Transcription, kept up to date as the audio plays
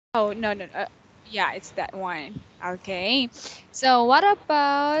Oh, no, no. Yeah, it's that one. Okay. So what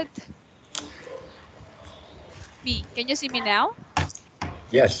about me? Can you see me now?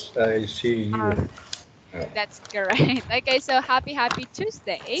 Yes, I see you. Uh, that's correct. Okay, so happy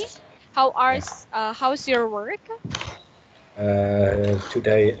Tuesday. Yeah. How's your work?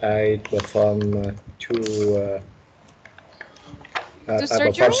 Today I perform Two I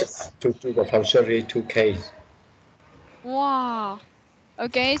perform surgeries? to perform surgery 2 case. Wow.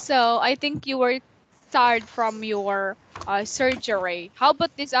 Okay, so I think you were tired from your surgery. How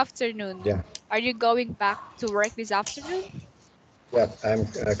about this afternoon? Yeah, Are you going back to work this afternoon? yeah. I'm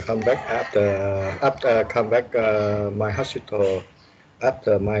come back after come back my hospital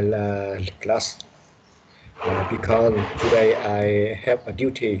after my class because today I have a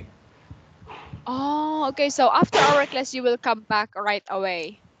duty. Oh, okay. So after our class, you will come back right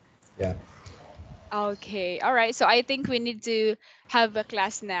away. Yeah. Okay. All right. So I think we need to have a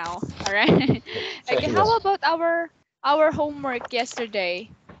class now. All right. Okay. How Yes. about our homework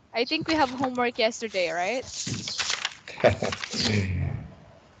yesterday? I think we have homework yesterday, right?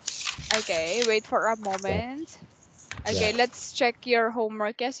 Okay. Wait for a Yeah. moment. Yeah. Okay. Let's check your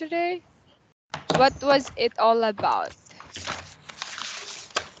homework yesterday. What was it all about?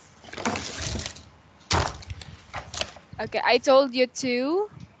 Okay. I told you to.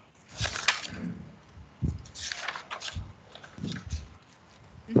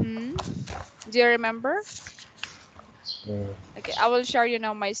 Mm-hmm. Do you remember? Mm. Okay. I will share you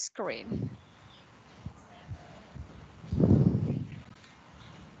now my screen.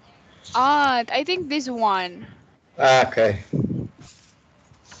 Ah, I think this one. Okay.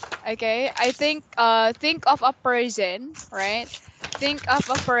 Okay, I think of a person, right? Think of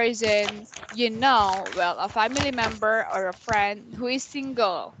a person well, a family member or a friend who is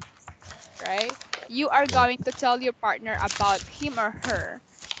single, right? You are Yeah. going to tell your partner about him or her,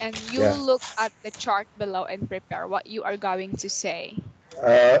 and you Yeah. look at the chart below and prepare what you are going to say.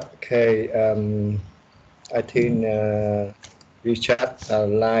 Okay. I think Richard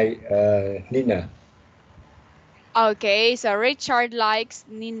like Nina. Okay, so Richard likes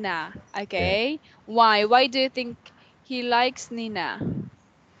Nina. Yeah. Okay, why? Why do you think he likes Nina?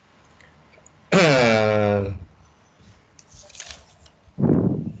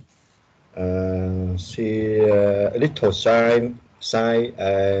 She a little shy,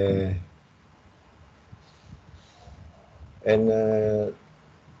 and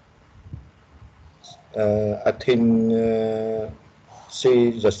I think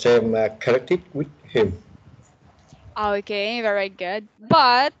she the same character with him. Okay, very good.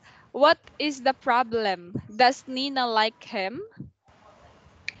 But what is the problem? Does Nina like him?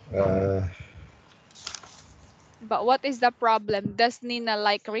 Uh, But what is the problem? Does Nina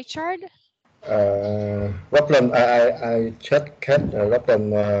like Richard? problem I check cat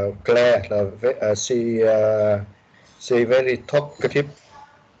problem Claire she very talkative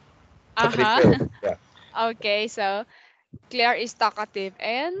Uh-huh. girl. Yeah. Okay, so Claire is talkative.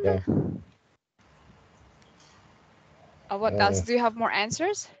 And Yeah. what else? Uh, Do you have more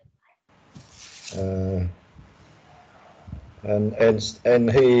answers? uh,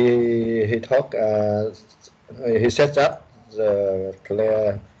 and he talk he sets up the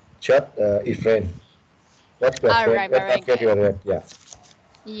Claire chat is friend. What your All friend? right, What very that get good. your friend? Yeah.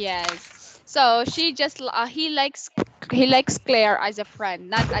 Yes. So he likes Claire as a friend,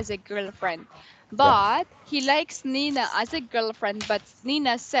 not as a girlfriend. Yeah. But he likes Nina as a girlfriend, but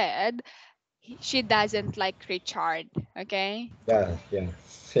Nina said she doesn't like Richard. Okay? Yeah. Yeah.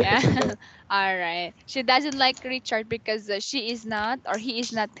 Yeah. Yeah. All right. She doesn't like Richard because she is not or he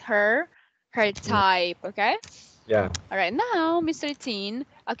is not her Mm, type. Okay? yeah. All right. Now, Mr. Teen.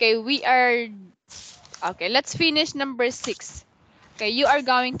 Okay, we are okay. Let's finish number 6. Okay, you are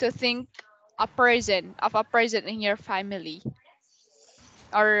going to think a person in your family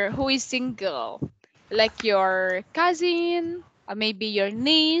or who is single, like your cousin, or maybe your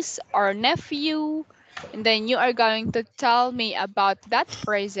niece or nephew, and then you are going to tell me about that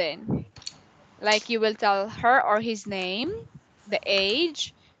person. Like you will tell her or his name, the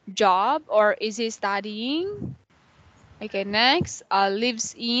age, job, or is he studying? Okay, next,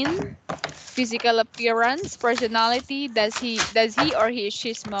 lives in, physical appearance, personality. Does he or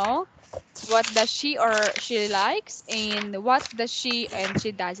she smoke? What does she or she likes, and what does she and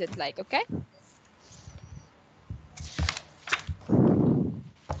she doesn't like? Okay.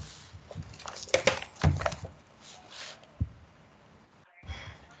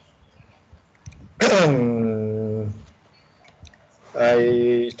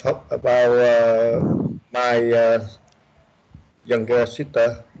 I talk about my younger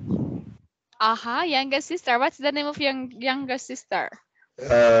sister. Aha, younger sister. What's the name of younger sister?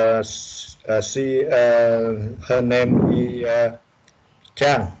 She her name is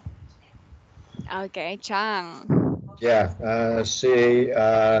Chang. Okay, Chang. Yeah, she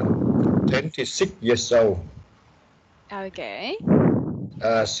 26 years old. Okay.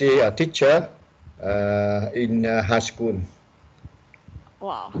 She a teacher in high school.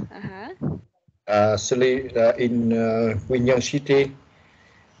 Wow. Uh-huh. She in Quy City,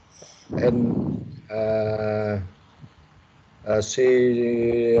 and uh,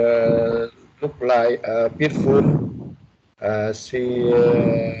 she look like beautiful. She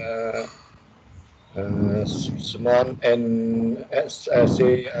small and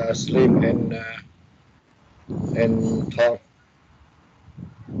she slim and tall.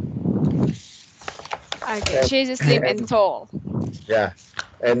 Okay, And, she's slim and and tall. yeah,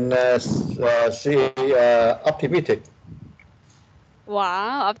 and she optimistic.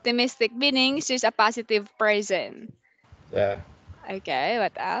 Wow, optimistic meaning she's a positive person. Yeah, Okay,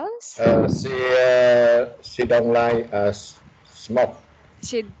 what else? she don't like smoke.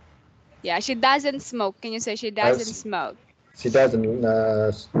 She yeah, she doesn't smoke. Can you say she Uh, doesn't smoke? she doesn't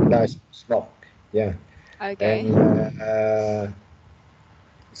like smoke. Yeah, Okay. and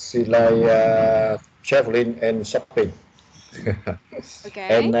she like traveling and shopping. Okay.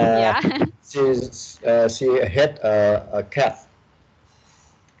 And Yeah. she had a cat.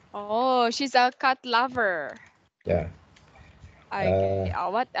 Oh, she's a cat lover. Yeah. Okay. Uh,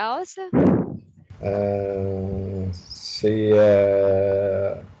 What else? she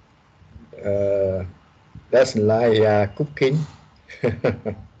uh, doesn't like cooking.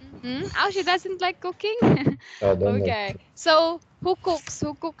 Oh, she doesn't like cooking. I don't know. Okay. So who cooks?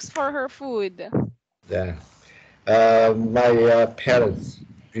 Who cooks for her food? Yeah. My parents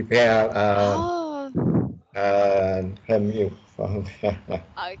prepare Oh, her meal for her.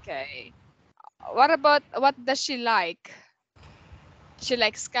 okay. What about what does she like? She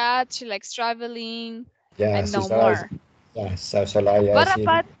likes cats, she likes traveling, Yeah, and no she's like more. yeah, so like What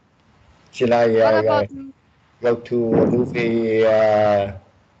about she like what about go to a movie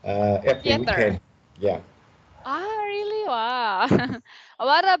every theater? weekend. Yeah. Ah, really? Wow.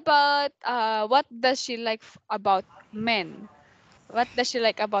 What about what does she like about men? What does she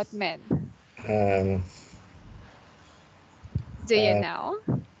like about men? Um, Do you uh, know?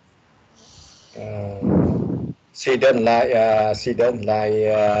 uh, she don't like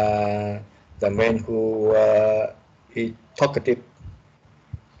the man who is talkative.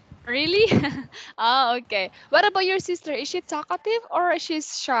 Really? Oh, okay. What about your sister? Is she talkative or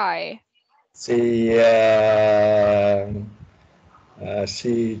she's shy? She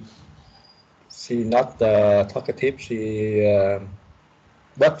she not talkative.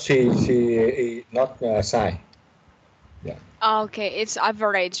 But she is not shy. Yeah. Okay, it's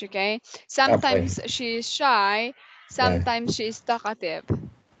average, okay? Okay. Sometimes she's shy, Yeah. sometimes she's talkative.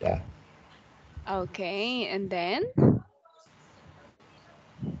 Yeah. Okay, and then?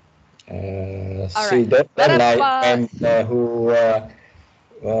 All She right. What don't like about men who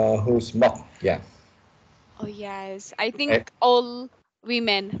smoke. Yeah. oh yes, I think Eh, all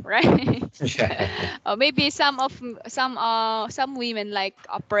women, right? yeah. Or maybe some women like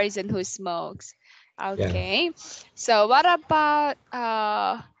a person who smokes. Yeah. Okay. So what about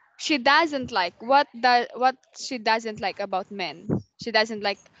she doesn't like what she doesn't like about men? She doesn't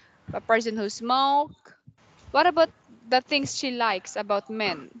like a person who smoke. What about the things she likes about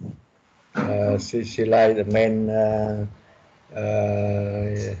men? She like the men uh,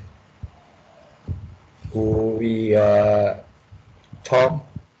 who we talk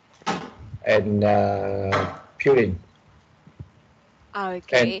and pure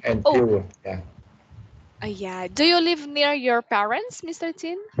Okay. and Oh, pure. Yeah. yeah. Do you live near your parents, Mr.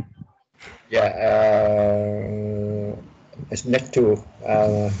 Tin? Yeah. It's next to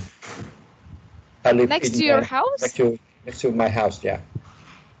I live Next in to your next house? to next to my house. Yeah.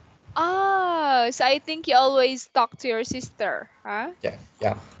 Oh, so I think you always talk to your sister, huh? Yeah.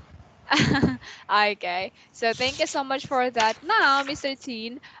 Yeah. Okay. So thank you so much for that. Now, Mr.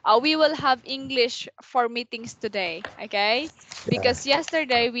 Teen, we will have English for meetings today, okay? Yeah. Because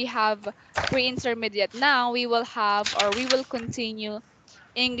yesterday we have pre-intermediate. Now we will have or we will continue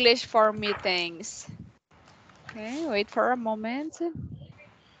English for meetings. Okay, wait for a moment.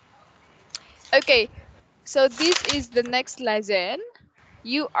 Okay, so this is the next lesson.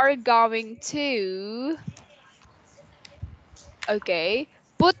 You are going to okay,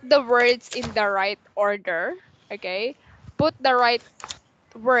 put the words in the right order. Okay, put the right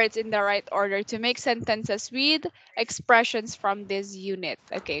words in the right order to make sentences with expressions from this unit.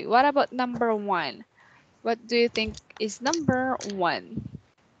 Okay, what about number one? What do you think is number one?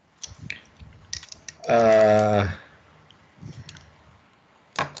 Uh,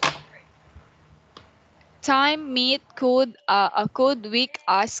 Time meet could week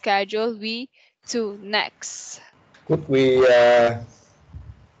schedule we to next. Could we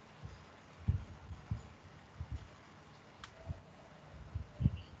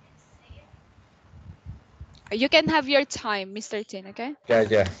You can have your time, Mr. Tin, okay? yeah,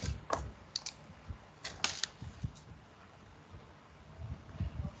 yeah.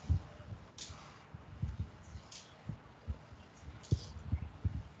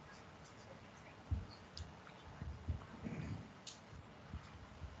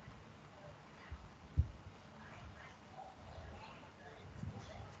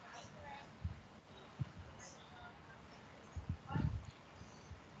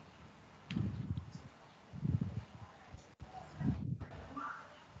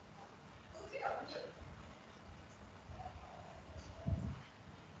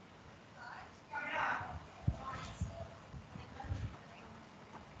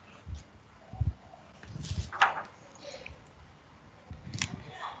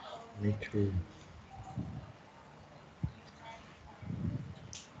 Me too.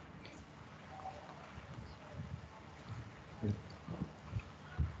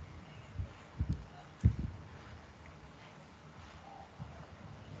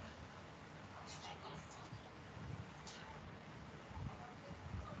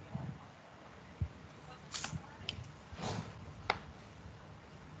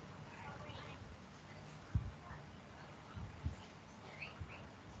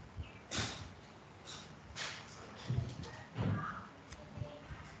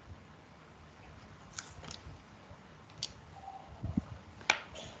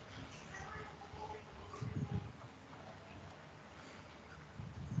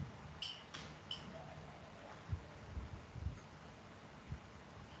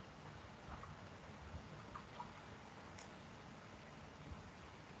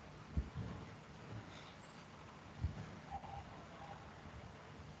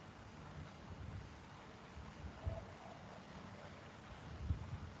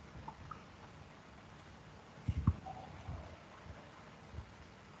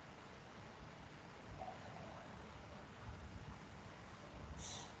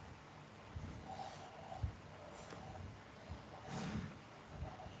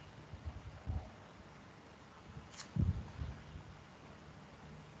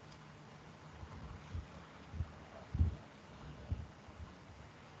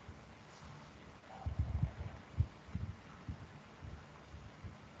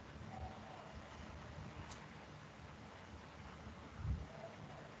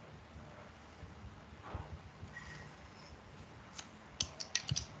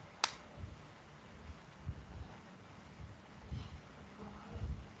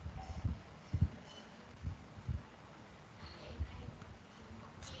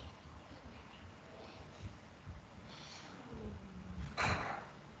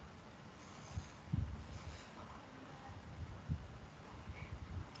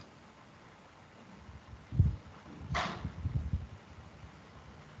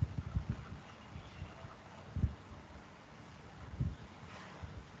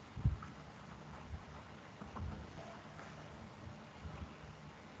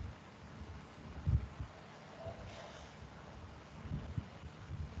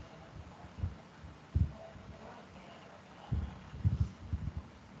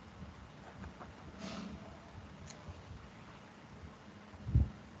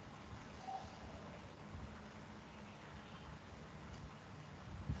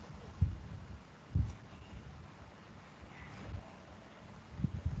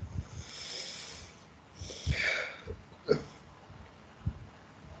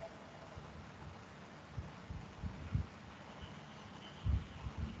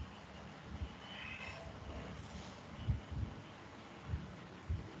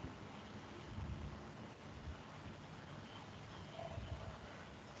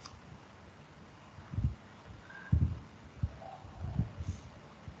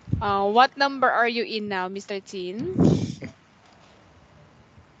 What number are you in now, Mr. Tin?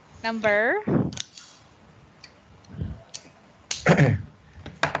 Number?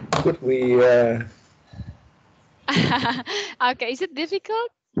 Could we Okay, is it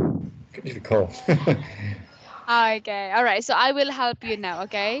difficult? difficult? Okay, all right. So I will help you now,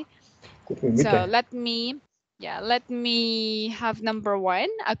 okay? Could we meet So there? let me have number one.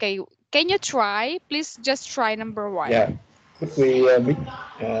 Okay, can you try? Please just try number Yeah. one. Could we meet?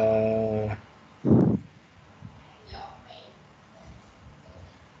 Uh,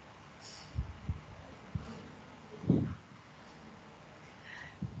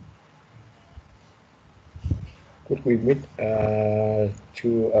 could we meet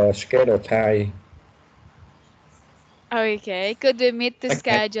to schedule time? Okay. Could we meet to Okay.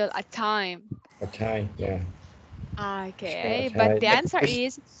 schedule a time? A time. Yeah. Okay. A But time. the answer Next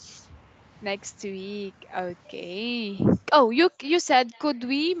is next week. Okay. Oh, you said could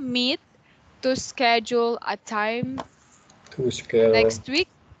we meet to schedule a time to scale next week?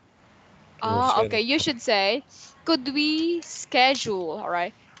 to Ah, scale. okay. You should say, could we schedule, all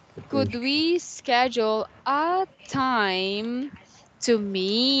right? Could we schedule a time to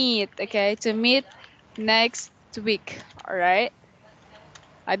meet? Okay, to meet next week. All right.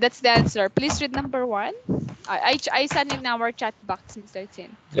 That's the answer. Please read number one. I sent in our chat box, Mr.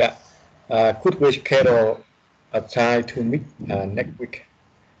 Tin. Yeah. Could we schedule a time to meet next week?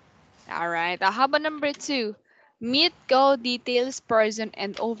 All right. How about number two? Meet, go, details, person,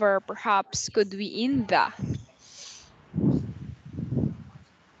 and over. Perhaps could we in the.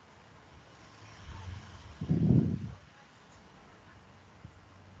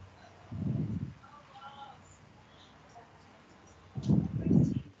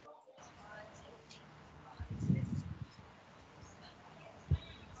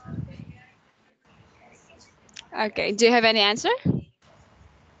 Okay. Do you have any answer?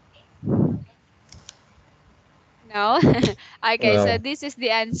 No. Okay. So No. this is the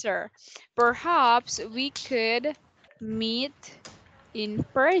answer. Perhaps we could meet in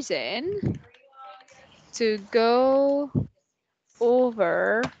person to go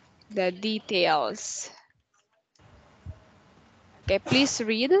over the details. Okay. Please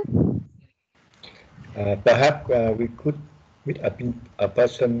read. Perhaps we could meet a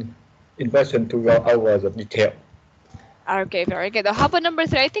person in person to go over the detail. Okay. Very good. How about number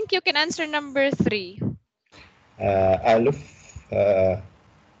three? I think you can answer number three. I look uh,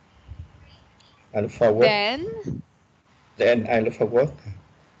 I look forward. Then. Then I look forward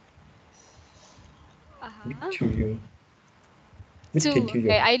meet Uh-huh. to you. Meeting Two. to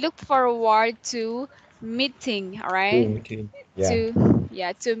Okay. you. I look forward to meeting. All To right. meeting. Yeah. To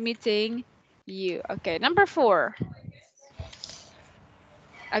yeah, to meeting you. Okay. Number four.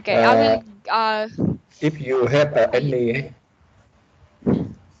 Okay. I Uh, will uh if you have y- any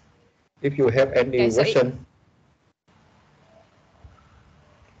okay, so question,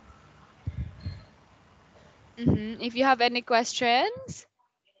 if you have any questions,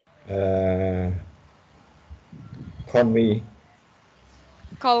 uh, call me.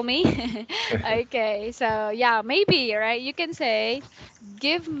 call me. Okay. So yeah, maybe, right? You can say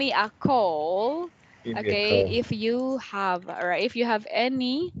give me a call. Give me a Okay, call. if you have, right, if you have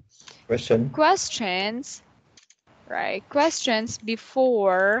any Question questions, right, questions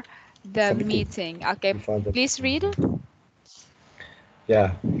before the for meeting meeting. Okay, before the. please read.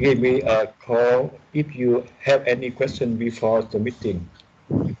 Yeah, give me a call if you have any question before the meeting.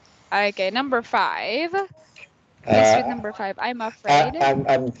 Okay, number five. Please read Uh, number five. I'm afraid.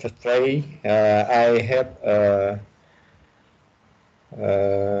 I'm frustrated. I have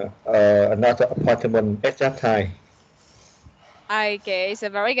another appointment at that time. Okay, so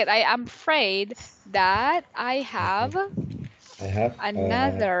very good. I am afraid that I have I have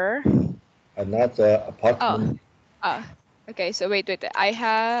another. another Oh, appointment oh. Okay, so wait.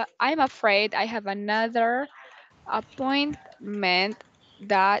 I'm afraid I have another appointment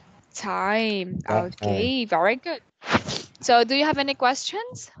that time. that time. Okay, very good. So, do you have any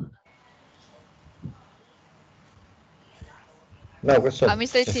questions? No question.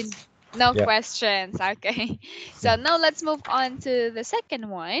 Mr. Tin, no Yeah. questions. Okay. So now let's move on to the second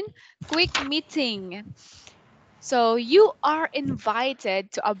one. Quick meeting. So you are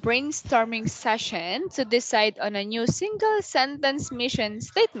invited to a brainstorming session to decide on a new single sentence mission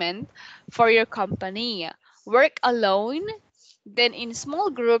statement for your company. Work alone, then in small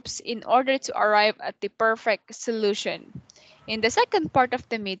groups in order to arrive at the perfect solution. In the second part of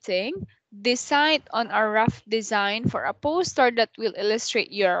the meeting, decide on a rough design for a poster that will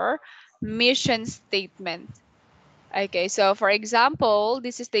illustrate your mission statement. Okay, so for example,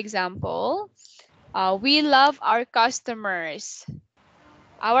 this is the example. We love our customers.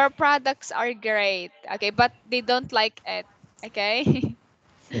 Our products are great. Okay, but they don't like it. Okay.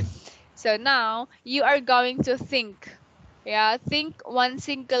 So now you are going to think. Yeah, think one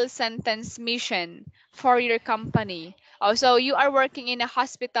single sentence mission for your company. Oh, so you are working in a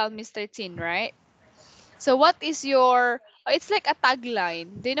hospital, Mr. Tin, right? So what is your it's like a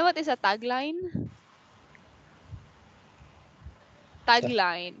tagline. Do you know what is a tagline? That,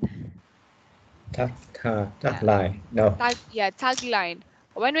 Tagline. that Yeah. line. No. Tagline.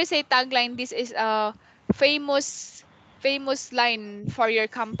 When we say tagline, this is a famous famous line for your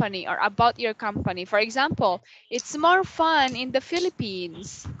company or about your company. For example, it's more fun in the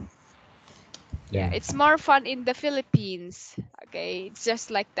Philippines. Yeah, Yeah. it's more fun in the Philippines. Okay, it's just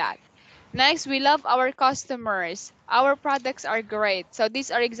like that. Next, we love our customers. Our products are great. So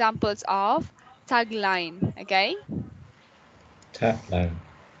these are examples of tagline. Okay. Tagline.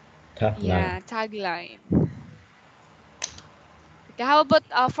 Tagline. Yeah, tagline. Okay, how about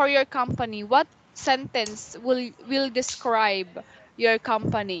for your company? What sentence will describe your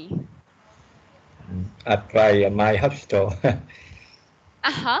company? Apply my hospital.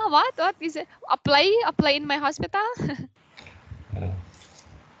 What? What is it? Apply in my hospital? Uh,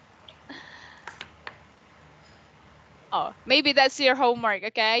 Oh, maybe that's your homework,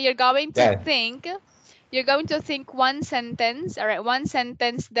 okay? yeah, You're going to think one sentence, all right? One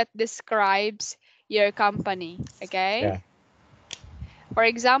sentence that describes your company, okay? yeah, For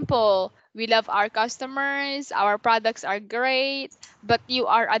example, we love our customers, our products are great, but you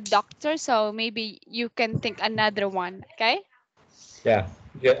are a doctor, so maybe you can think another one, okay? yeah.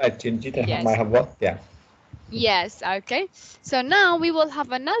 Yeah, I did my Yes. homework. Yeah, Yes, okay. So now we will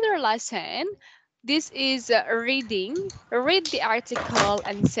have another lesson. This is reading. Read the article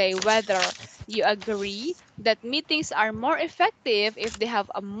and say whether you agree that meetings are more effective if they have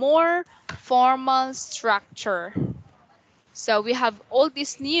a more formal structure. So we have old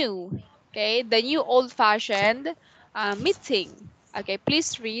is new. Okay, the new old fashioned meeting. Okay,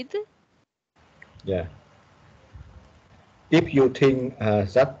 please read. yeah. If you think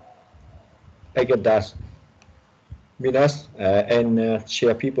that agendas meetings and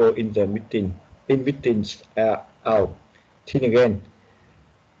share people in the meeting, in meetings out, think again.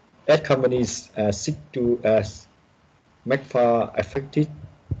 As companies seek to make for effective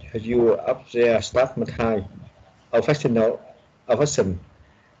use of their staff material, professional, efficient,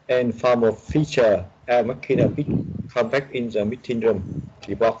 and formal feature are making a big comeback in the meeting room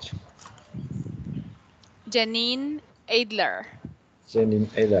report. Janine Adler. Zenin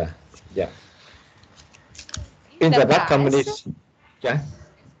Ada. Yeah. In In the the past past, companies, yeah,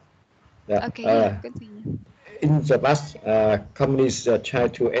 yeah. okay, yeah, continue. In the past, companies try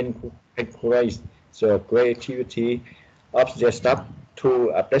to encourage the creativity of their staff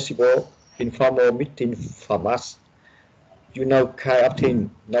through a flexible, informal meeting formats. You know, kind of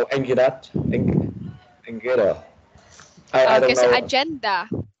thing. No, Angular. I Okay, don't so know. agenda.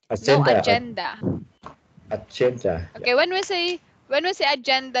 No Agenda, agenda. agenda. Yeah, Okay, when we say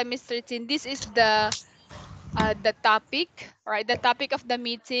agenda, Mr. Tin, this is the topic, right? The topic of the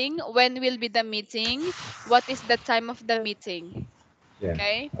meeting. When will be the meeting? What is the time of the meeting? yeah.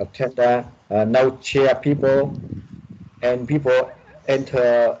 Okay. Agenda. Now chair people and people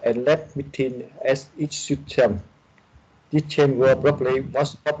enter and left meeting as each system. This chain were probably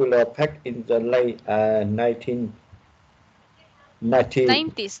most popular back in the late 1990,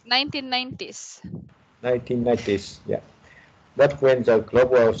 90s, 1990s. 1990s. Yeah. But when the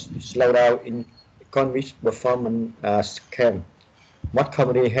global slowdown in economic performance came, what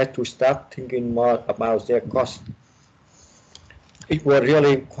company had to start thinking more about their cost. It was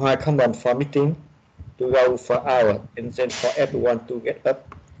really quite common for meeting to go for hours and then for everyone to get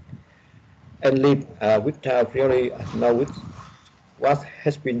up and leave without really know what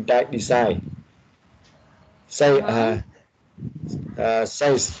has been designed. Say, Uh-huh.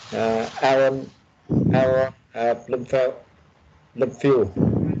 says Aaron Blumfield,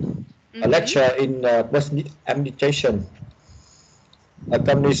 a Mm-hmm. lecturer in business administration. A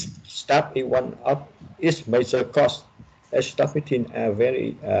company's staff is one of its major costs. As staff meetings are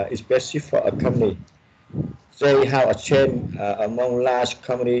very expensive for a company. They have a chain among large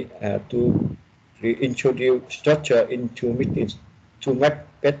companies to reintroduce structure into meetings to make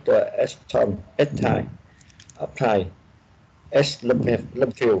better at time apply as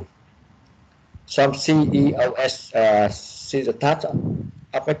Lumfield. Some CEOs see the task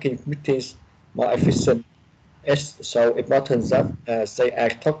of making meetings more efficient as so important that they are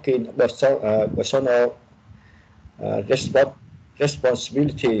talking about personal respons-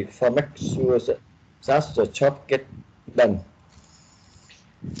 responsibility for making sure that the job get done.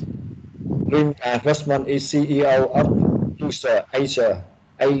 Rin Rosman is CEO of Lucer Asia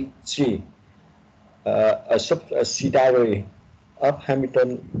AG, a subsidiary of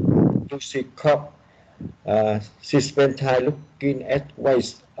Hamilton Lucy Corp. She spent time looking at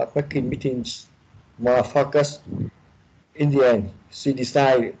ways of making meetings more focused. In the end, she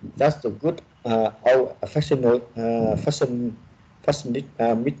decided that's a good or a fashion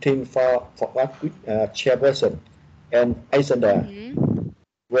meeting for what with chairperson and agenda Mm-hmm.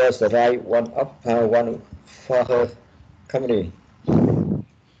 was the right one for her company.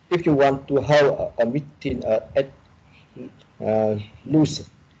 If you want to hold a meeting at loose,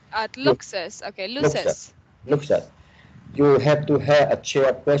 At you Luxus. Okay, looks at Luxus. looks at you have to have a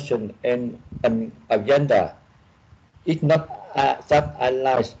chairperson and an agenda. It's not that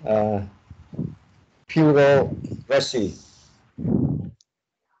allies. bureaucracy,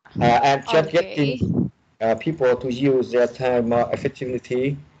 and just Okay. getting people to use their time more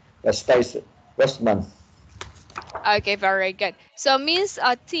effectively stays Westman. Okay, very good. So,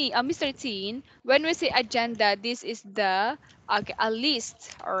 Mr. Teen, when we say agenda, this is the okay a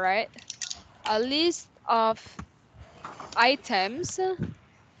list, all right, a list of items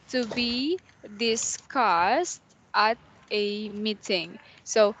to be discussed at a meeting.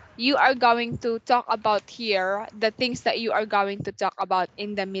 So you are going to talk about here the things that you are going to talk about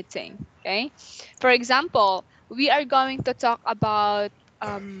in the meeting. Okay. For example, we are going to talk about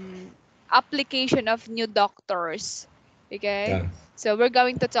application of new doctors. Okay. Yeah, So we're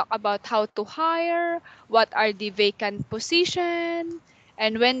going to talk about how to hire, what are the vacant position,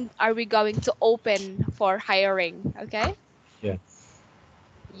 and when are we going to open for hiring. Okay. yeah.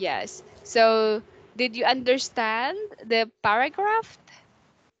 Yes. So, did you understand the paragraph?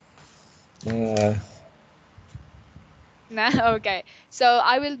 Uh, No? Okay. So,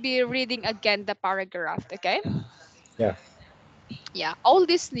 I will be reading again the paragraph, okay? yeah. Yeah, all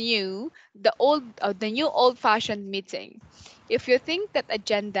this new, the new old-fashioned meeting. If you think that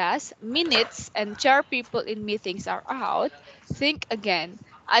agendas, minutes, and chair people in meetings are out, think again.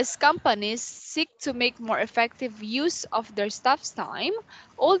 As companies seek to make more effective use of their staff's time,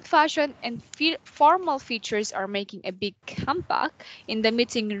 old-fashioned and formal features are making a big comeback in the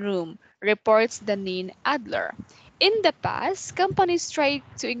meeting room, reports Danine Adler. In the past, companies tried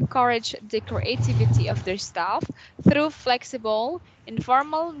to encourage the creativity of their staff through flexible,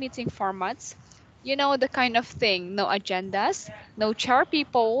 informal meeting formats. You know, the kind of thing, no agendas, no chair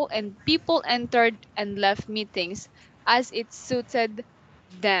people, and people entered and left meetings as it suited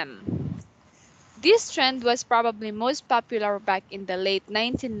them. This trend was probably most popular back in the late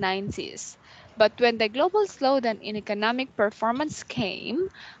 1990s. But when the global slowdown in economic performance came,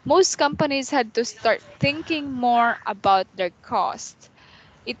 most companies had to start thinking more about their cost.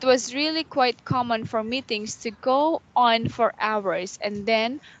 It was really quite common for meetings to go on for hours and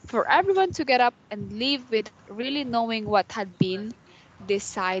then for everyone to get up and leave without really knowing what had been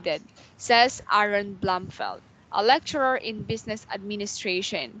decided, says Aaron Blumfeld, a lecturer in business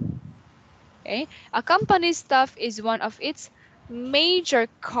administration. Okay? A company's staff is one of its major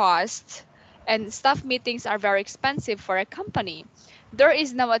costs, and staff meetings are very expensive for a company. There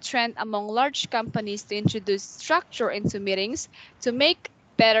is now a trend among large companies to introduce structure into meetings to make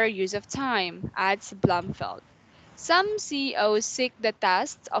better use of time, adds Blumfeld. Some CEOs seek the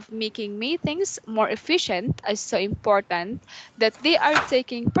task of making meetings more efficient as so important that they are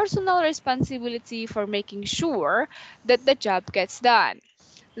taking personal responsibility for making sure that the job gets done.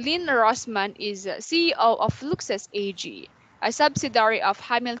 Lynn Rossman is CEO of Luxus AG, a subsidiary of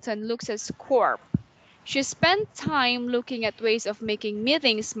Hamilton Luxus Corp. She spent time looking at ways of making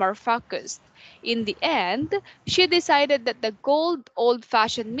meetings more focused. In the end, she decided that the gold old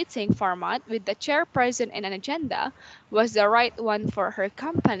fashioned meeting format with the chairperson and an agenda was the right one for her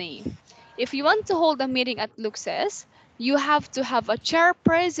company. If you want to hold a meeting at Luxus, you have to have a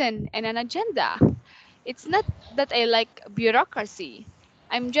chairperson and an agenda. It's not that I like bureaucracy.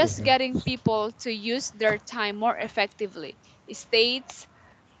 I'm just Mhm. getting people to use their time more effectively, states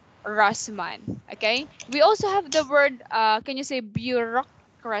Rossman. Okay. We also have the word, can you say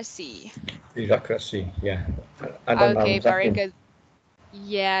bureaucracy? Bureaucracy. Yeah. I don't know Okay, what that very means. good.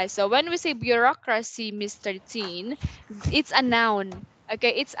 Yeah, so when we say bureaucracy, Mr. Teen, it's a noun. Okay,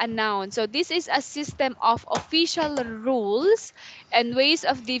 it's a noun. So this is a system of official rules and ways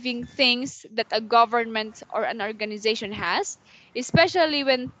of doing things that a government or an organization has, especially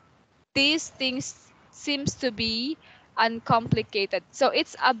when these things seems to be uncomplicated. So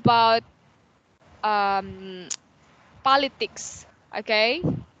it's about um politics, okay?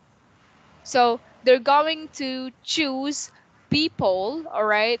 So they're going to choose people, all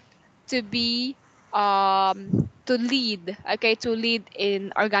right, to be to lead, okay, to lead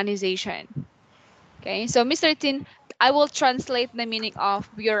in organization. Okay. So Mr. Tin, I will translate the meaning of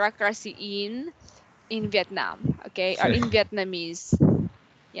bureaucracy in Vietnam, okay, or in Vietnamese.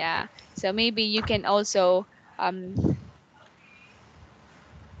 Yeah. So maybe you can also um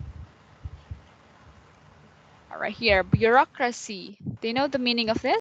right here, bureaucracy. Do you know the meaning of this?